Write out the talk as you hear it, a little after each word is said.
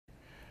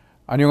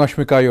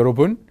안녕하십니까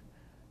여러분.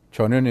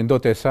 저는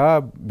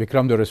인도대사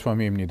Vikram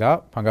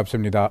Doraiswami입니다.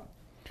 반갑습니다.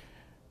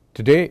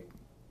 Today,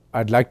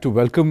 I'd like to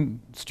welcome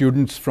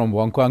students from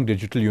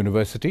원광디지털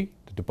University,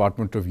 the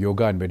Department of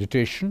Yoga and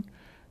Meditation,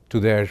 to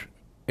their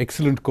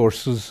excellent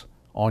courses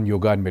on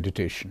yoga and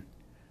meditation.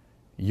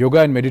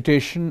 Yoga and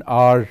meditation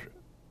are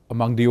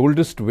among the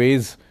oldest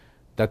ways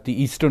that the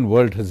Eastern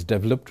world has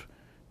developed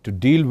to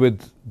deal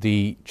with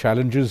the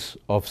challenges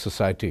of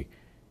society,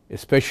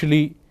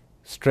 especially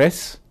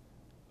stress,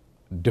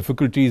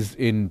 difficulties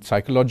in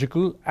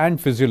psychological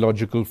and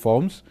physiological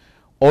forms,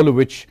 all of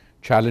which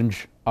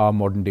challenge our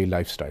modern day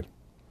lifestyle.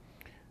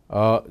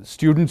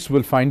 Students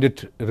will find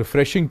it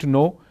refreshing to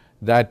know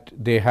that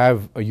they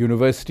have a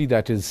university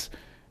that is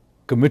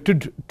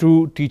committed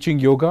to teaching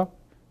yoga,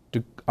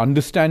 to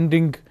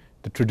understanding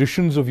the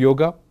traditions of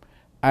yoga,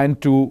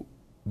 and to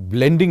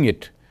blending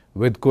it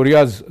with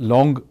Korea's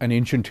long and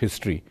ancient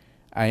history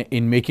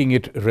in making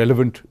it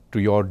relevant to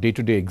your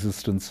day-to-day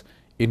existence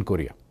in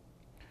Korea.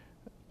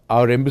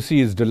 Our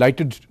embassy is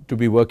delighted to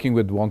be working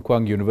with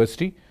Wonkwang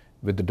University,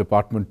 with the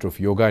Department of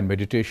Yoga and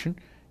Meditation,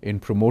 in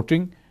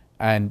promoting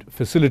and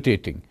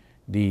facilitating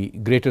the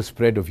greater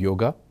spread of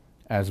yoga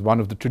as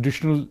one of the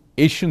traditional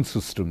Asian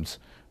systems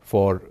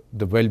for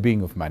the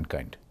well-being of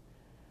mankind.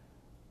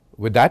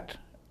 With that,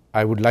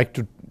 I would like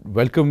to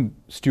welcome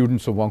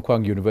students of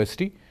Wonkwang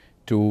University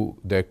to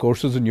their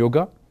courses in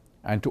yoga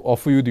and to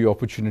offer you the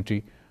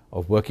opportunity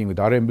of working with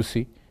our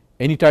embassy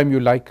anytime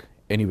you like,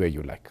 anywhere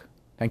you like.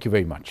 Thank you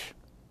very much.